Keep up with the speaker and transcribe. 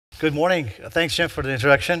Good morning. Thanks, Jim, for the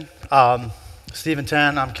introduction. Stephen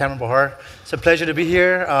Tan, I'm Cameron Bahar. It's a pleasure to be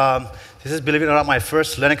here. This is, believe it or not, my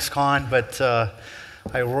first LinuxCon, but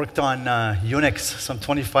I worked on Unix some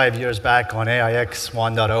 25 years back on AIX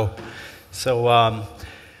 1.0. So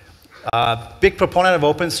big proponent of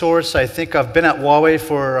open source. I think I've been at Huawei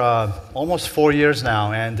for almost 4 years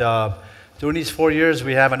now, and during these 4 years,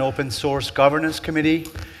 we have an open source governance committee,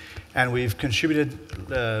 and we've contributed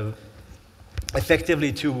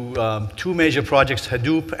effectively to two major projects,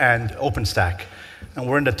 Hadoop and OpenStack. And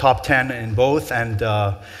we're in the top 10 in both. And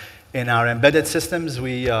in our embedded systems,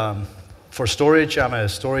 for storage, I'm a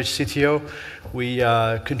storage CTO, we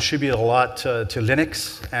contribute a lot to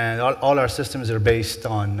Linux, and all our systems are based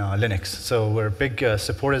on Linux. So we're big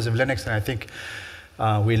supporters of Linux, and I think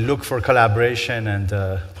we look for collaboration and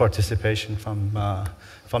participation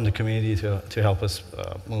from the community to help us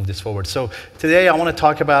move this forward. So today I want to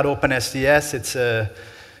talk about OpenSDS. It's a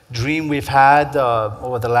dream we've had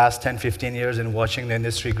over the last 10, 15 years in watching the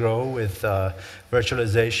industry grow with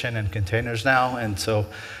virtualization and containers now. And so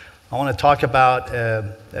I want to talk about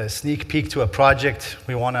a sneak peek to a project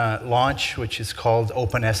we want to launch, which is called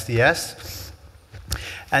OpenSDS.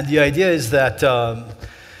 And the idea is that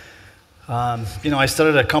I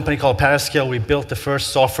started a company called Parascale. We built the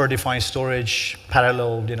first software-defined storage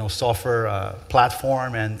parallel, software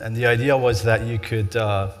platform, and the idea was that you could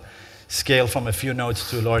scale from a few nodes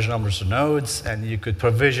to large numbers of nodes, and you could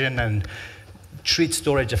provision and treat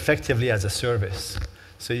storage effectively as a service.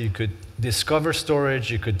 So you could discover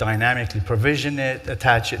storage, you could dynamically provision it,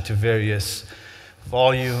 attach it to various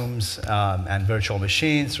volumes and virtual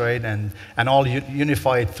machines, right? And all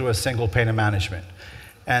unified through a single pane of management.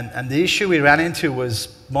 And the issue we ran into was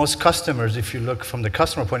most customers, if you look from the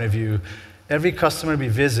customer point of view, every customer we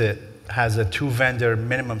visit has a two-vendor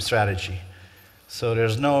minimum strategy. So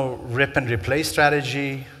there's no rip and replace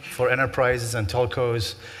strategy for enterprises and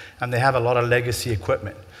telcos, and they have a lot of legacy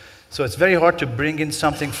equipment. So it's very hard to bring in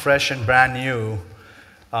something fresh and brand new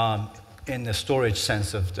in the storage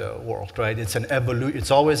sense of the world, right?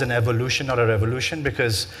 It's always an evolution, not a revolution,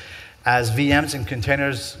 because as VMs and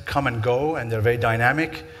containers come and go, and they're very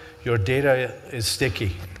dynamic, your data is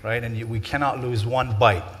sticky, right? And we cannot lose one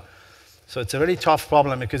byte. So it's a really tough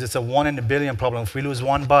problem because it's a 1 in a billion problem. If we lose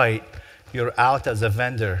one byte, you're out as a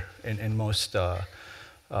vendor in most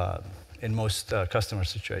customer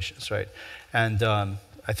situations, right? And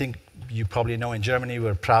I think you probably know in Germany,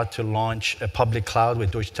 we're proud to launch a public cloud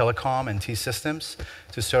with Deutsche Telekom and T-Systems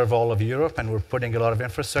to serve all of Europe, and we're putting a lot of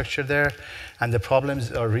infrastructure there. And the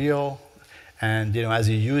problems are real, and as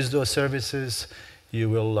you use those services,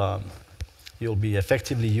 you'll be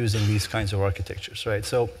effectively using these kinds of architectures, right?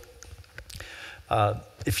 So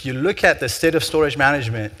if you look at the state of storage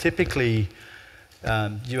management, typically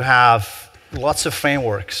you have lots of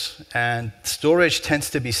frameworks, and storage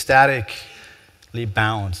tends to be statically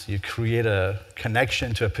bound. You create a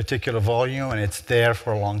connection to a particular volume, and it's there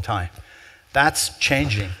for a long time. That's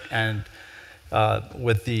changing, and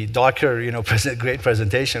with the Docker, great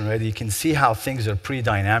presentation, right? You can see how things are pretty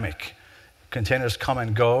dynamic. Containers come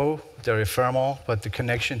and go; they're ephemeral, but the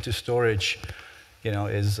connection to storage,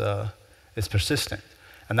 is persistent,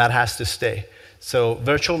 and that has to stay. So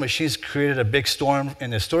virtual machines created a big storm in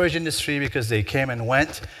the storage industry because they came and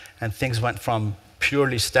went, and things went from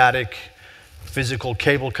purely static physical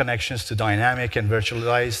cable connections to dynamic and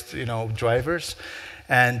virtualized, drivers.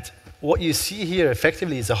 And what you see here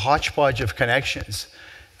effectively is a hodgepodge of connections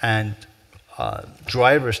and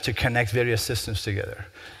drivers to connect various systems together.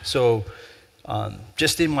 So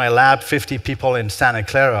just in my lab, 50 people in Santa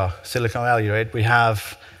Clara, Silicon Valley, right? We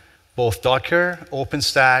have both Docker,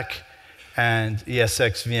 OpenStack, and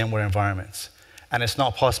ESX VMware environments. And it's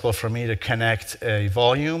not possible for me to connect a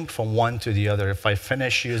volume from one to the other. If I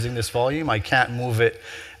finish using this volume, I can't move it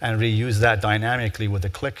and reuse that dynamically with a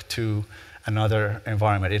click to another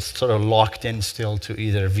environment. It's sort of locked in still to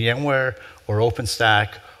either VMware or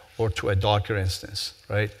OpenStack or to a Docker instance,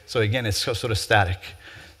 right? So again, it's sort of static.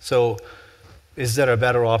 So is there a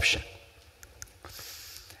better option?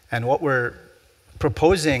 And what we're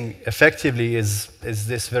proposing effectively is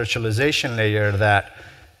this virtualization layer that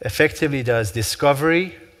effectively does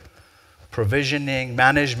discovery, provisioning,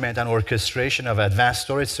 management, and orchestration of advanced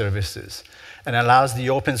storage services, and allows the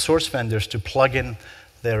open source vendors to plug in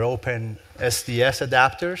their OpenSDS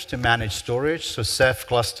adapters to manage storage. So Ceph,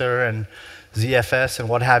 Cluster, and ZFS, and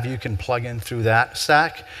what have you can plug in through that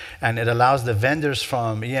stack. And it allows the vendors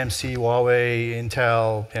from EMC, Huawei,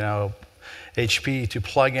 Intel, HP to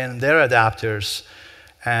plug in their adapters.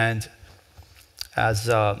 And as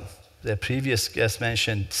the previous guest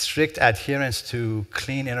mentioned, strict adherence to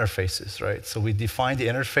clean interfaces, right? So we define the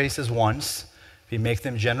interfaces once, we make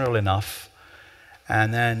them general enough,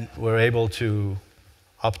 and then we're able to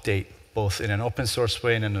update both in an open source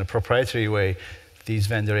way and in a proprietary way these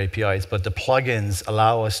vendor APIs. But the plugins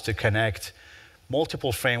allow us to connect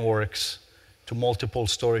multiple frameworks to multiple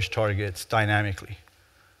storage targets dynamically,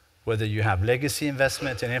 whether you have legacy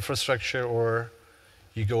investment in infrastructure or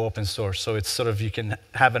you go open source. So it's sort of, you can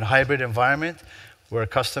have a hybrid environment where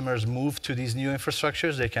customers move to these new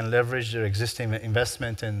infrastructures. They can leverage their existing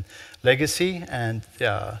investment in legacy and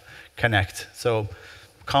connect. So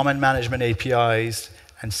common management APIs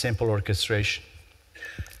and simple orchestration.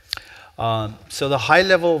 So the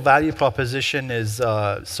high-level value proposition is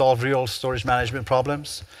solve real storage management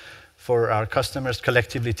problems for our customers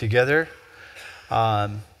collectively together.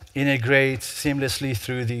 Integrate seamlessly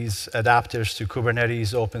through these adapters to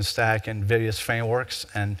Kubernetes, OpenStack, and various frameworks,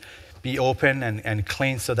 and be open and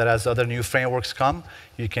clean so that as other new frameworks come,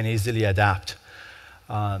 you can easily adapt.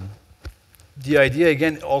 The idea,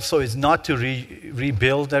 again, also is not to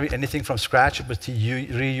rebuild anything from scratch, but to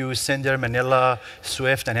reuse Cinder, Manila,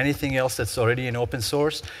 Swift, and anything else that's already in open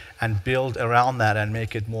source, and build around that and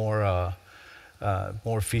make it more,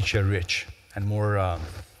 more feature-rich and more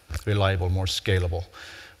reliable, more scalable.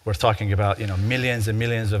 We're talking about millions and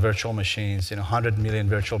millions of virtual machines, 100 million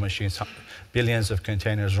virtual machines, billions of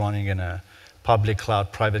containers running in a public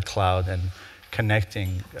cloud, private cloud, and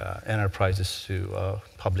connecting enterprises to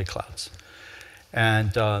public clouds.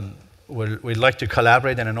 And we'd like to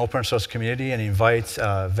collaborate in an open source community and invite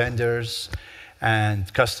vendors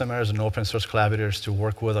and customers and open source collaborators to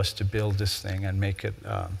work with us to build this thing and make it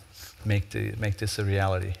make this a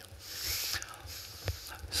reality.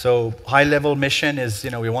 So high-level mission is,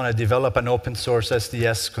 we want to develop an open source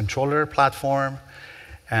SDS controller platform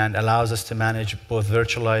and allows us to manage both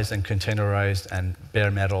virtualized and containerized and bare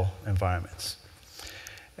metal environments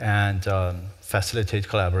and facilitate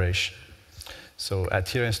collaboration. So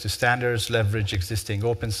adherence to standards, leverage existing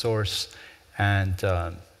open source, and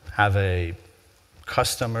have a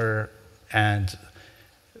customer and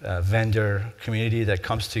vendor community that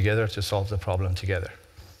comes together to solve the problem together.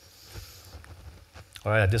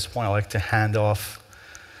 All right, at this point, I'd like to hand off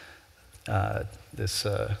this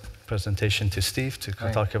presentation to Steve to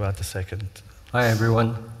talk about the second. Hi,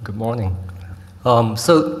 everyone. Good morning.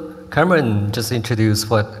 So Cameron just introduced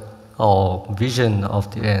what our vision of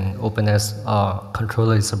an OpenSDS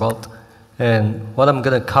controller is about. And what I'm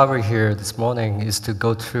going to cover here this morning is to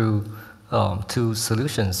go through two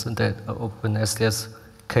solutions that OpenSDS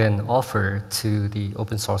can offer to the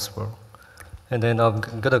open source world. And then I'm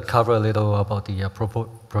going to cover a little about the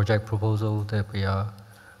project proposal that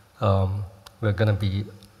we're going to be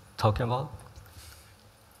talking about.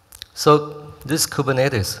 So this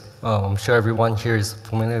Kubernetes, I'm sure everyone here is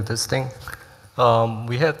familiar with this thing.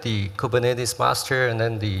 We have the Kubernetes master and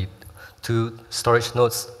then the two storage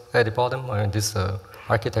nodes at the bottom. This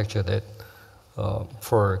architecture that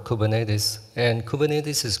for Kubernetes. And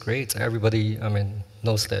Kubernetes is great. Everybody,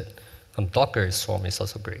 knows that. Docker Swarm is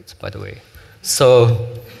also great, by the way. So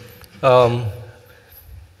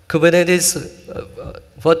Kubernetes,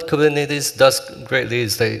 what Kubernetes does greatly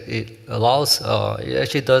is that it allows, it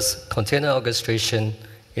actually does container orchestration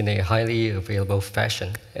in a highly available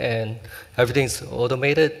fashion. And everything's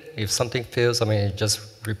automated. If something fails, it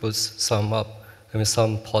just reboots some up,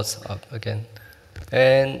 some pods up again.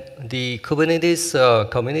 And the Kubernetes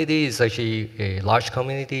community is actually a large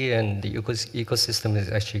community, and the ecosystem is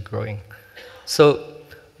actually growing. So,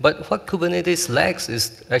 but what Kubernetes lacks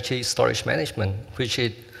is actually storage management, which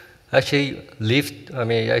it actually leaves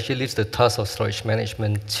the task of storage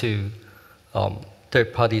management to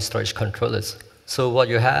third-party storage controllers. So what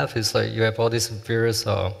you have is you have all these various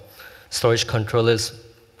storage controllers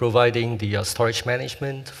providing the storage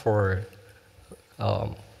management for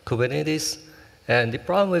Kubernetes. And the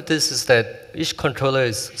problem with this is that each controller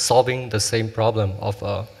is solving the same problem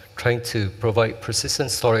of trying to provide persistent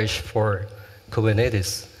storage for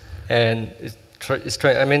Kubernetes. And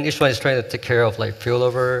each one is trying to take care of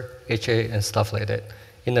failover, HA, and stuff like that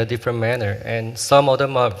in a different manner. And some of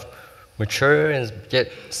them are mature, and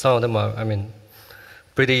yet some of them are,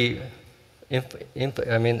 pretty, at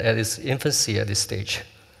its infancy at this stage.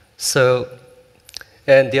 So,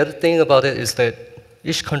 and the other thing about it is that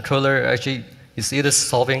each controller actually is either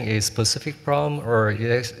solving a specific problem or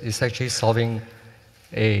it's actually solving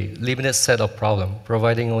a limited set of problems,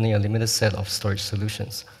 providing only a limited set of storage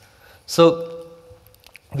solutions. So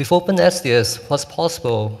with OpenSDS, what's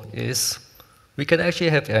possible is we can actually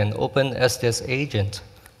have an OpenSDS agent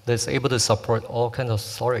that's able to support all kinds of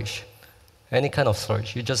storage. any kind of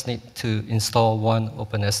storage. You just need to install one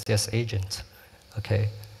OpenSDS agent, okay?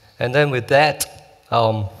 And then with that,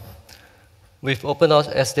 with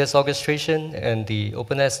OpenSDS orchestration and the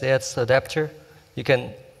OpenSDS adapter,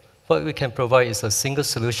 what we can provide is a single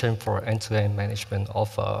solution for end-to-end management of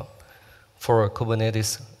for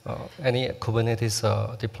Kubernetes, any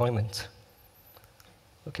Kubernetes deployment.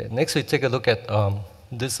 Okay, next we take a look at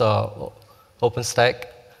this OpenStack.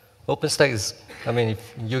 OpenStack is, I mean,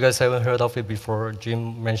 if you guys haven't heard of it before,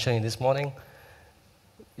 Jim mentioned it this morning,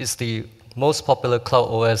 it's the most popular cloud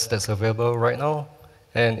OS that's available right now,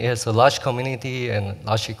 and it has a large community and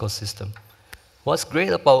large ecosystem. What's great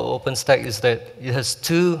about OpenStack is that it has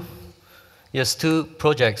two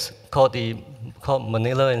projects called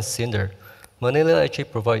Manila and Cinder. Manila actually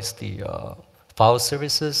provides the file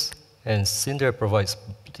services, and Cinder provides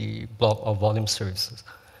the block or volume services.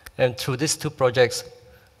 And through these two projects,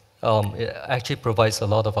 it actually provides a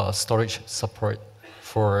lot of storage support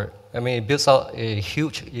for, I mean, it builds out a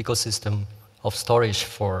huge ecosystem of storage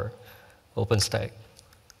for OpenStack.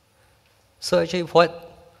 So actually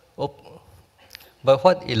what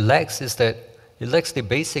it lacks is that it lacks the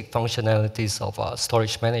basic functionalities of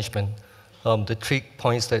storage management. The 3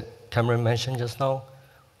 points that Cameron mentioned just now,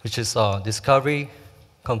 which is discovery,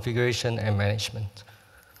 configuration, and management.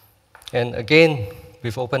 And again,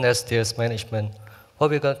 with OpenSDS management, what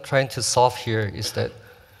we're trying to solve here is that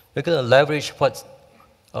we're going to leverage what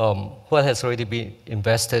has already been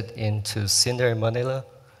invested into Cinder and Manila,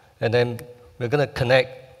 and then we're going to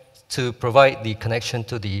connect to provide the connection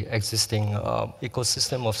to the existing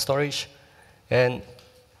ecosystem of storage. And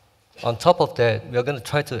on top of that, we're going to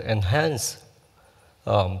try to enhance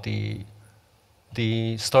the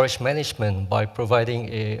storage management by providing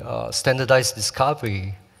a standardized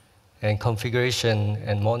discovery and configuration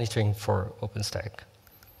and monitoring for OpenStack.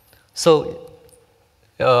 So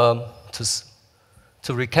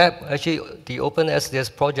to recap, actually, the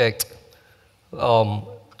OpenSDS project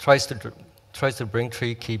tries to bring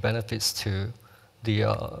 3 key benefits to the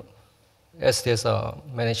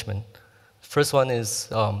SDS management. First one is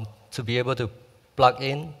to be able to plug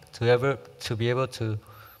in, to be able to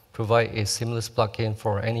provide a seamless plugin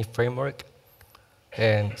for any framework.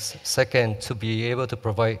 And second, to be able to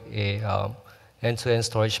provide a end-to-end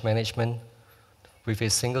storage management with a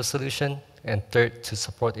single solution. And third, to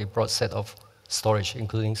support a broad set of storage,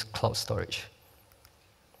 including cloud storage.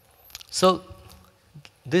 So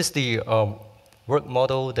this is the work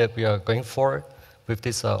model that we are going for with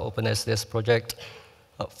this OpenSDS project.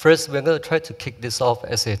 First, we're going to try to kick this off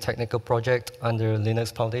as a technical project under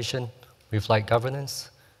Linux Foundation with light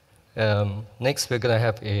governance. Next, we're going to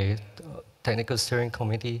have a technical steering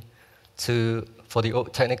committee for the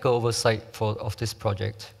technical oversight of this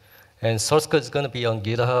project. And source code is going to be on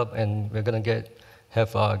GitHub, and we're going to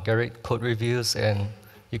have Garrett code reviews, and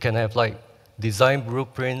you can have like design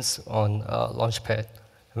blueprints on Launchpad.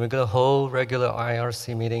 And we're going to hold regular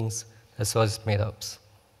IRC meetings as well as meetups.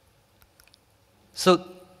 So,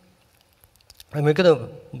 and we're going to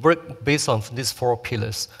work based on these 4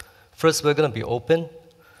 pillars. First, we're going to be open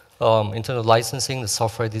in terms of licensing, the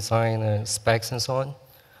software design, and specs, and so on.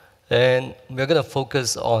 And we're going to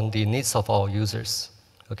focus on the needs of our users.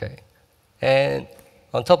 Okay. And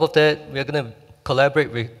on top of that, we're going to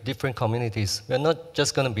collaborate with different communities. We're not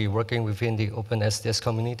just going to be working within the OpenSDS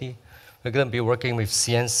community. We're going to be working with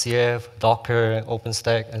CNCF, Docker,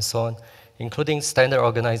 OpenStack, and so on, including standard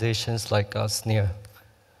organizations like SNIR.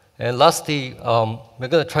 And lastly, we're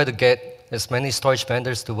going to try to get as many storage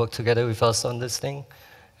vendors to work together with us on this thing.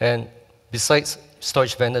 And besides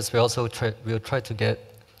storage vendors, we'll try to get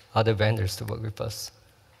other vendors to work with us.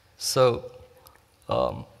 So,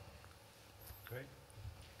 great.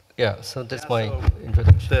 Yeah, so that's my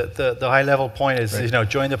introduction. The high-level point is, right,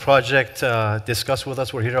 join the project, discuss with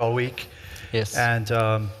us. We're here all week. Yes. And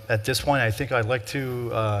at this point, I think I'd like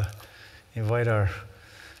to invite our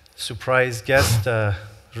surprise guest,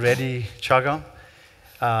 Reddy Chagam.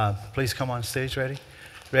 Please come on stage, Reddy.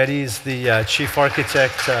 Reddy is the chief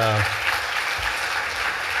architect.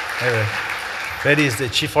 Reddy is the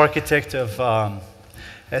chief architect of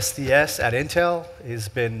SDS at Intel. He's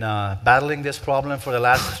been battling this problem for the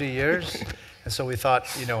last 3 years, and so we thought,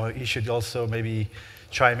 he should also maybe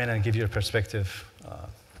chime in and give you a perspective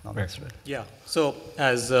on this. Yeah. So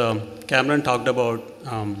as Cameron talked about,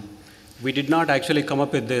 we did not actually come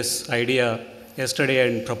up with this idea yesterday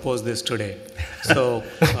and propose this today. So,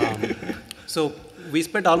 so we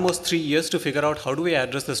spent almost 3 years to figure out how do we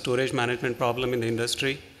address the storage management problem in the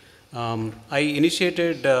industry. I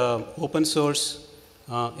initiated open source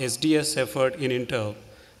SDS effort in Intel,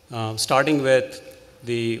 starting with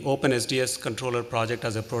the OpenSDS controller project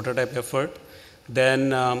as a prototype effort.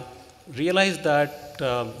 Then realized that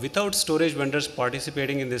without storage vendors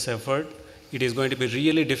participating in this effort, it is going to be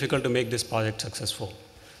really difficult to make this project successful.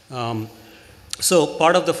 So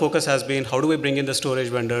part of the focus has been how do we bring in the storage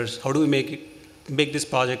vendors? How do we make this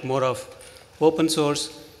project more of open source,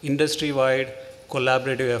 industry-wide,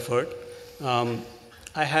 collaborative effort?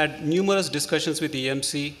 I had numerous discussions with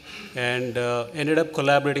EMC and ended up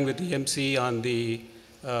collaborating with EMC on the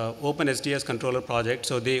OpenSDS controller project.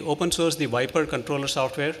 So they open sourced the Viper controller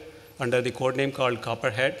software under the code name called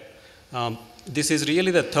Copperhead. This is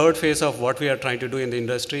really the third phase of what we are trying to do in the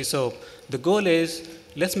industry. So the goal is,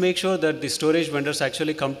 let's make sure that the storage vendors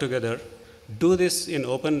actually come together, do this in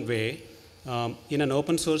open way, in an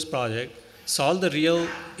open source project, solve the real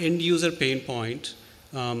end user pain point,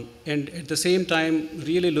 and at the same time,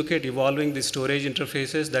 really look at evolving the storage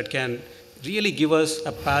interfaces that can really give us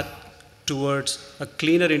a path towards a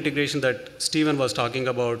cleaner integration that Stephen was talking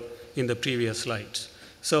about in the previous slides.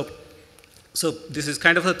 So this is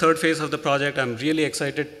kind of the third phase of the project. I'm really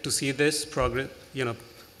excited to see this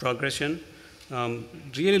progression.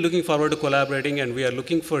 Really looking forward to collaborating, and we are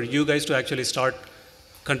looking for you guys to actually start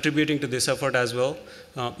contributing to this effort as well.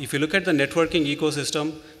 If you look at the networking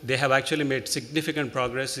ecosystem, they have actually made significant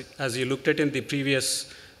progress. As you looked at in the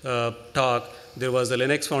previous talk, there was a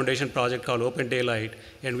Linux Foundation project called Open Daylight,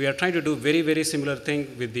 and we are trying to do very, very similar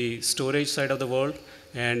thing with the storage side of the world,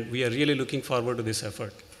 and we are really looking forward to this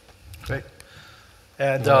effort. Great.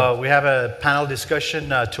 And we have a panel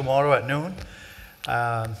discussion tomorrow at noon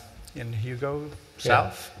in Hugo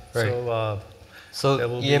South. Right. So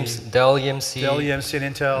Dell EMC,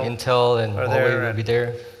 and Intel and Huawei will be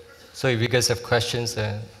there. So if you guys have questions,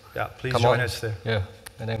 then yeah, please join us there. Yeah,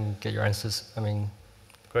 and then get your answers.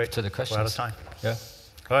 Great. To the questions. We're out of time. Yeah.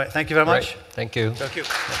 All right. Thank you very much. Right. Thank you. Thank you.